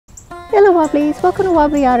Hello Wobblies, welcome to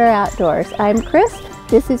Wobbly Otter Outdoors. I'm Chris,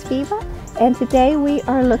 this is Viva, and today we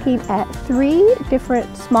are looking at 3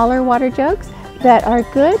 different smaller water jugs that are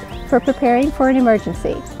good for preparing for an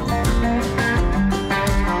emergency.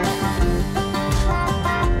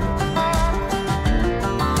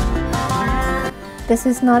 This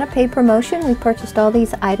is not a paid promotion. We purchased all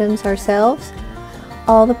these items ourselves.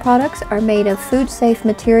 All the products are made of food-safe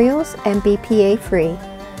materials and BPA free.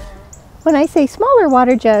 When I say smaller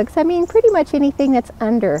water jugs, I mean pretty much anything that's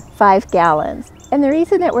under 5 gallons. And the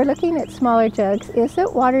reason that we're looking at smaller jugs is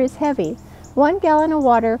that water is heavy. 1 gallon of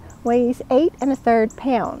water weighs 8 1/3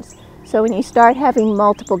 pounds. So when you start having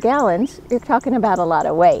multiple gallons, you're talking about a lot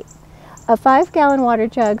of weight. A 5-gallon water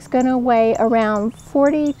jug's gonna weigh around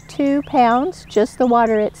 42 pounds, just the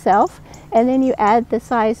water itself. And then you add the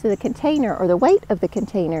size of the container or the weight of the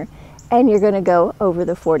container, and you're gonna go over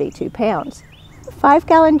the 42 pounds.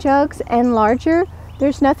 5-gallon jugs and larger,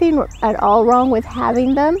 there's nothing at all wrong with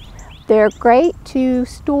having them. They're great to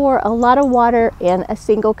store a lot of water in a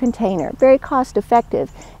single container, very cost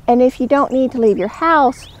effective. And if you don't need to leave your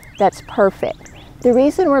house, that's perfect. The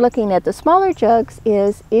reason we're looking at the smaller jugs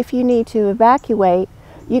is if you need to evacuate,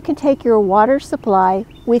 you can take your water supply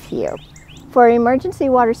with you. For an emergency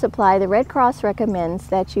water supply, the Red Cross recommends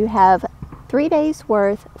that you have 3 days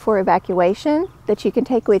worth for evacuation that you can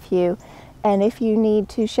take with you. And if you need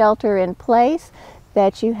to shelter in place,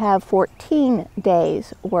 that you have 14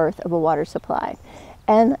 days worth of a water supply.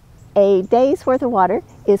 And a day's worth of water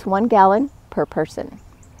is 1 gallon per person.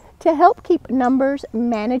 To help keep numbers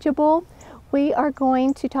manageable, we are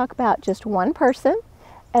going to talk about just one person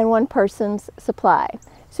and one person's supply.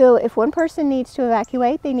 So if one person needs to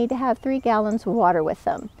evacuate, they need to have 3 gallons of water with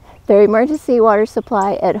them. Their emergency water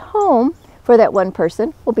supply at home for that one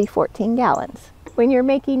person will be 14 gallons. When you're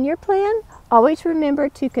making your plan, always remember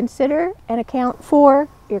to consider and account for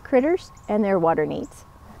your critters and their water needs.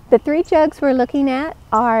 The 3 jugs we're looking at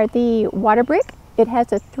are the WaterBrick. It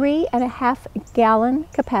has a 3.5 gallon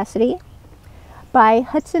capacity. By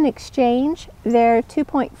Hudson Exchange, their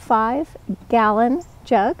 2.5 gallon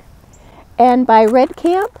jug. And by Red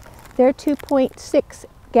Camp, their 2.6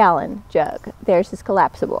 gallon jug. Theirs is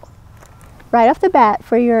collapsible. Right off the bat,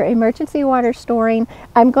 for your emergency water storing,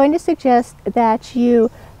 I'm going to suggest that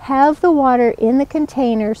you have the water in the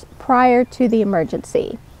containers prior to the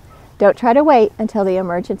emergency. Don't try to wait until the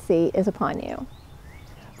emergency is upon you.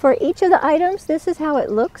 For each of the items, this is how it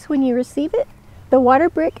looks when you receive it. The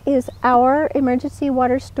WaterBrick is our emergency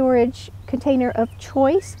water storage container of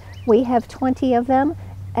choice. We have 20 of them,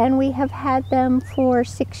 and we have had them for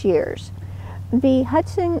 6 years. The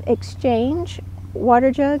Hudson Exchange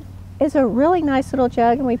water jug is a really nice little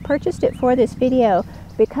jug, and we purchased it for this video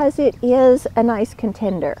because it is a nice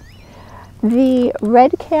contender. The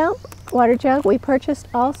Red Camp water jug we purchased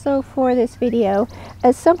also for this video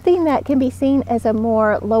as something that can be seen as a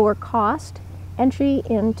more lower cost entry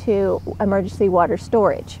into emergency water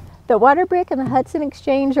storage. The WaterBrick and the Hudson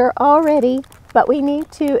Exchange are all ready, but we need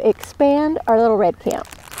to expand our little Red Camp.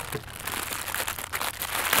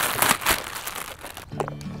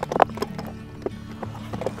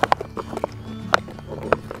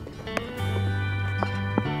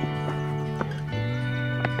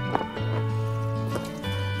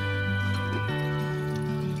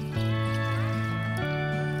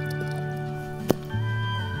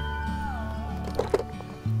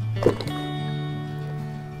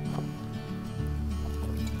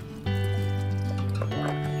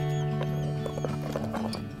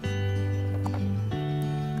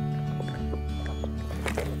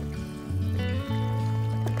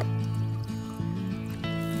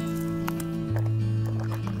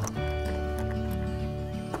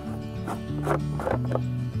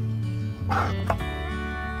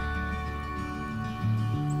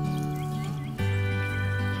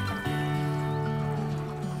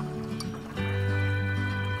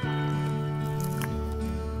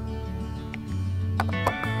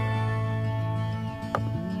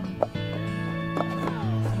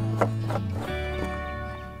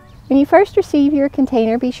 When you first receive your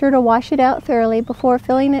container, be sure to wash it out thoroughly before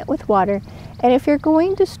filling it with water. And if you're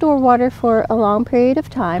going to store water for a long period of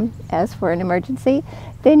time, as for an emergency,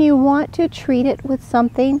 then you want to treat it with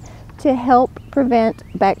something to help prevent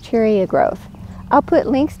bacteria growth. I'll put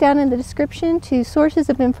links down in the description to sources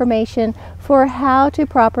of information for how to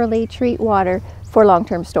properly treat water for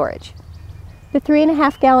long-term storage. The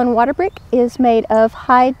 3.5 gallon WaterBrick is made of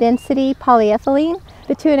high-density polyethylene.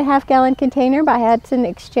 The 2.5 gallon container by Hudson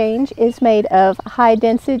Exchange is made of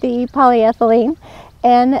high-density polyethylene,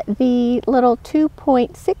 and the little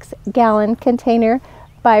 2.6 gallon container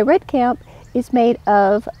by Red Camp is made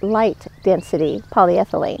of light-density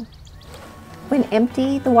polyethylene. When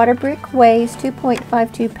empty, the WaterBrick weighs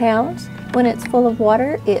 2.52 pounds. When it's full of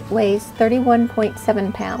water, it weighs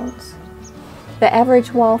 31.7 pounds. The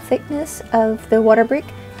average wall thickness of the WaterBrick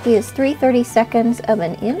is 3/32 of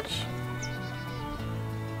an inch.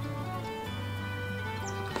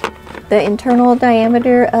 The internal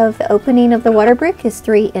diameter of the opening of the WaterBrick is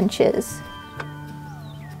 3 inches.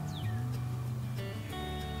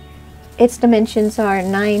 Its dimensions are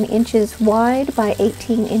 9 inches wide by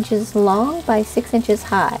 18 inches long by 6 inches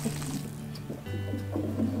high.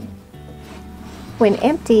 When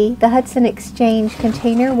empty, the Hudson Exchange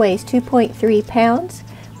container weighs 2.3 pounds.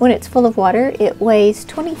 When it's full of water, it weighs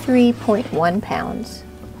 23.1 pounds.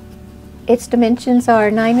 Its dimensions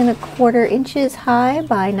are 9 1/4 inches high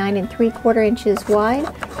by 9 3/4 inches wide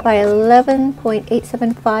by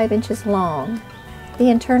 11.875 inches long.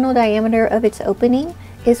 The internal diameter of its opening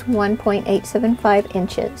is 1.875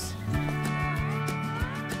 inches.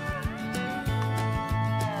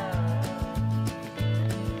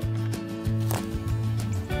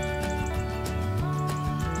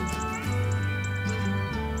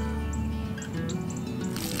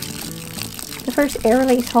 The first air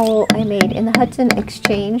release hole I made in the Hudson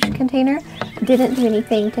Exchange container didn't do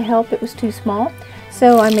anything to help, it was too small.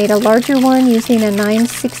 So I made a larger one using a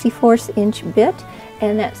 9/64 inch bit,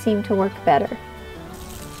 and that seemed to work better.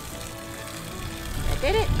 I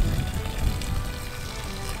did it.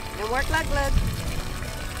 Don't work like glue.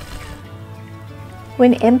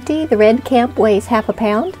 When empty, the red camp weighs 1/2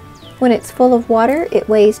 pound. When it's full of water, it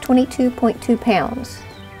weighs 22.2 pounds.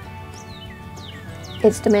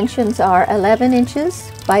 Its dimensions are 11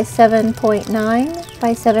 inches by 7.9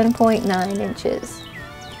 by 7.9 inches.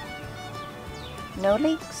 No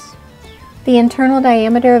leaks. The internal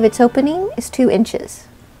diameter of its opening is 2 inches.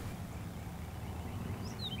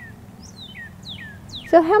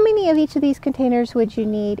 So how many of each of these containers would you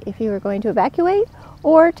need if you were going to evacuate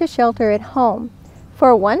or to shelter at home?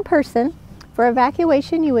 For one person, for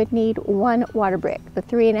evacuation you would need 1 WaterBrick. The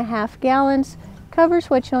 3.5 gallons covers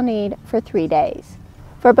what you'll need for 3 days.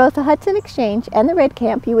 For both the Hudson Exchange and the Red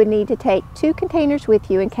Camp, you would need to take 2 containers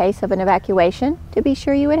with you in case of an evacuation to be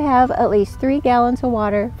sure you would have at least 3 gallons of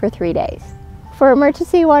water for 3 days. For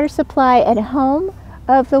emergency water supply at home,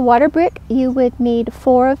 of the WaterBrick, you would need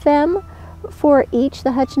 4 of them. For each,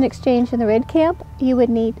 the Hudson Exchange and the Red Camp, you would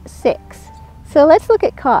need 6. So let's look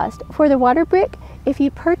at cost. For the WaterBrick, if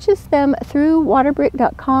you purchase them through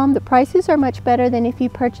WaterBrick.com, the prices are much better than if you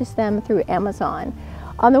purchase them through Amazon.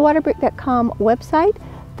 On the WaterBrick.com website,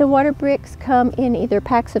 the WaterBricks come in either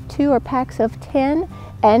packs of 2 or packs of 10,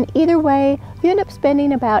 and either way, you end up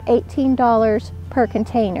spending about $18 per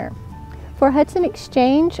container. For Hudson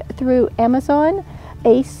Exchange through Amazon,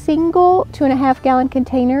 a single 2.5 gallon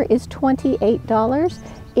container is $28.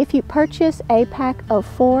 If you purchase a pack of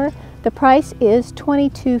 4, the price is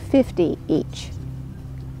 $22.50 each.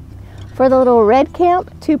 For the little Red Camp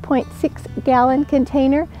 2.6 gallon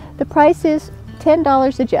container, the price is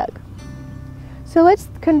 $10 a jug. So let's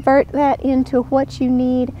convert that into what you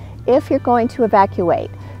need if you're going to evacuate.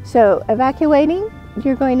 So evacuating,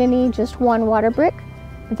 you're going to need just 1 WaterBrick.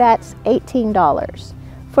 That's $18.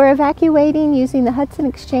 For evacuating using the Hudson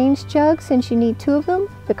Exchange jug, since you need 2 of them,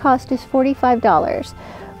 the cost is $45.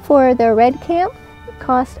 For the Red Camp, the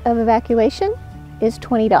cost of evacuation is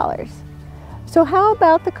 $20. So how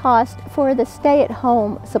about the cost for the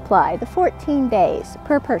stay-at-home supply, the 14 days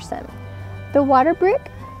per person? The WaterBrick,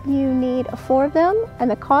 you need 4 of them, and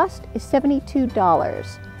the cost is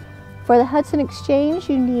 $72. For the Hudson Exchange,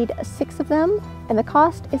 you need 6 of them, and the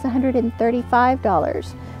cost is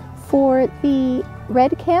 $135. For the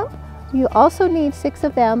Red Camp, you also need 6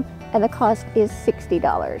 of them, and the cost is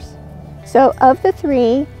 $60. So of the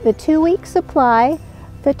 3, the 2-week supply,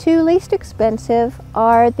 the 2 least expensive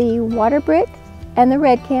are the WaterBrick and the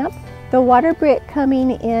Red Camp. The WaterBrick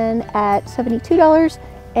coming in at $72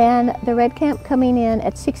 and the Red Camp coming in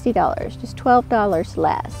at $60, just $12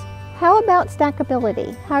 less. How about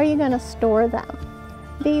stackability? How are you going to store them?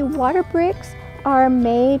 The WaterBricks are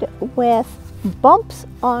made with bumps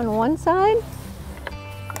on one side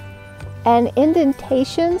and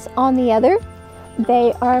indentations on the other.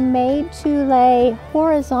 They are made to lay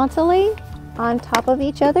horizontally on top of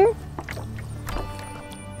each other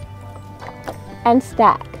and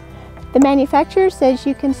stack. The manufacturer says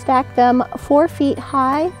you can stack them 4 feet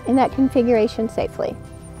high in that configuration safely.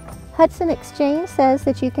 Hudson Exchange says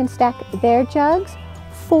that you can stack their jugs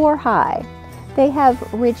 4 high. They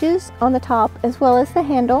have ridges on the top as well as the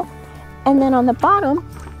handle, and then on the bottom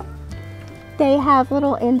they have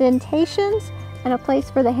little indentations and a place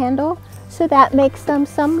for the handle, so that makes them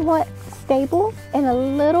somewhat stable and a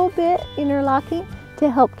little bit interlocking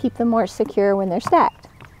to help keep them more secure when they're stacked.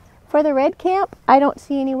 For the red camp, I don't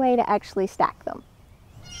see any way to actually stack them.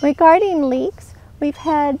 Regarding leaks, we've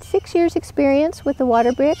had 6 years experience with the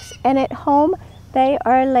WaterBricks, and at home they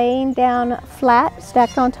are laying down flat,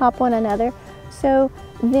 stacked on top of one another, so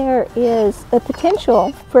there is a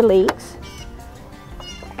potential for leaks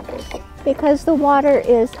because the water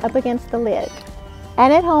is up against the lid.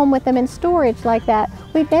 And at home with them in storage like that,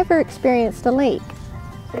 we've never experienced a leak.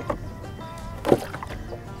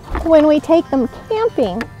 When we take them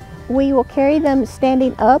camping, we will carry them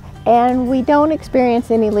standing up, and we don't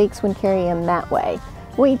experience any leaks when carrying them that way.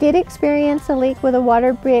 We did experience a leak with a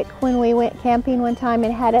WaterBrick when we went camping one time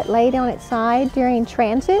and had it laid on its side during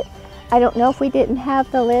transit. I don't know if we didn't have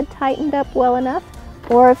the lid tightened up well enough,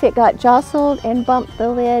 or if it got jostled and bumped the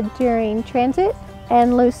lid during transit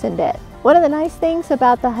and loosened it. One of the nice things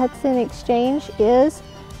about the Hudson Exchange is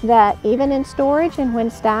that even in storage and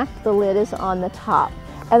when stacked, the lid is on the top.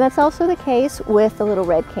 And that's also the case with the little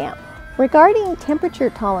red camp. Regarding temperature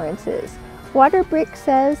tolerances, WaterBrick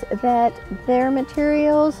says that their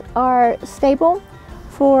materials are stable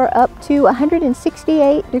for up to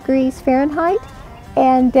 168 degrees Fahrenheit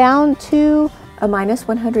and down to a minus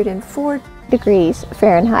 104 degrees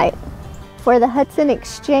Fahrenheit. For the Hudson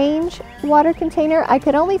Exchange water container, I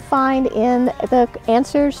could only find in the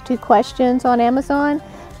answers to questions on Amazon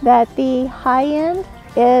that the high end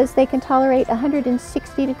is they can tolerate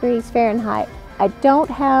 160 degrees Fahrenheit. I don't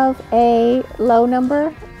have a low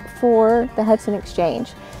number for the Hudson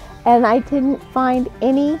Exchange, and I didn't find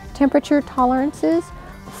any temperature tolerances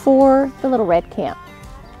for the little red camp.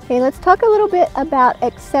 Okay, let's talk a little bit about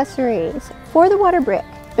accessories. For the WaterBrick,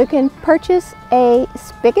 you can purchase a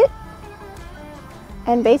spigot,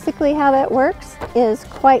 and basically how that works is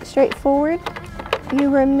quite straightforward.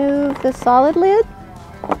 You remove the solid lid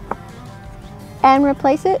and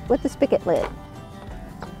replace it with the spigot lid.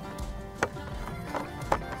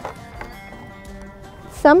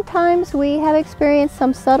 Sometimes we have experienced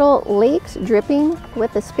some subtle leaks dripping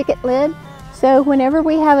with the spigot lid, so whenever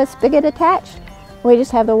we have a spigot attached, we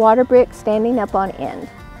just have the WaterBrick standing up on end.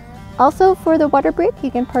 Also for the WaterBrick,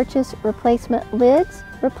 you can purchase replacement lids,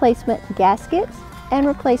 replacement gaskets, and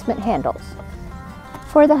replacement handles.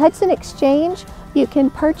 For the Hudson Exchange, you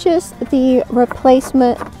can purchase the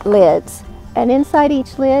replacement lids, and inside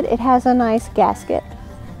each lid it has a nice gasket.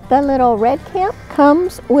 The little red camp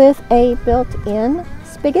comes with a built-in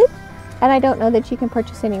spigot, and I don't know that you can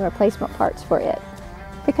purchase any replacement parts for it.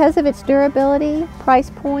 Because of its durability, price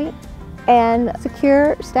point, and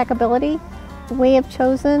secure stackability, we have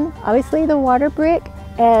chosen obviously the WaterBrick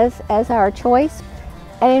as our choice.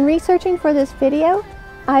 And in researching for this video,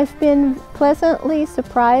 I've been pleasantly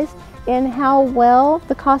surprised in how well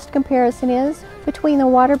the cost comparison is between the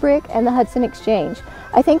WaterBrick and the Hudson Exchange.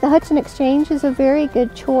 I think the Hudson Exchange is a very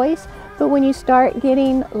good choice, but when you start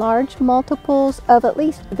getting large multiples of at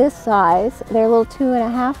least this size, they're a little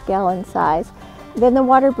 2.5 gallon size, then the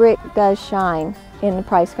WaterBrick does shine in the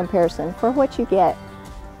price comparison for what you get.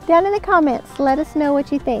 Down in the comments, let us know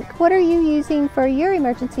what you think. What are you using for your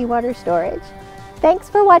emergency water storage? Thanks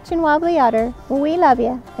for watching Wobbly Otter. We love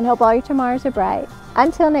you and hope all your tomorrows are bright.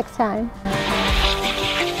 Until next time.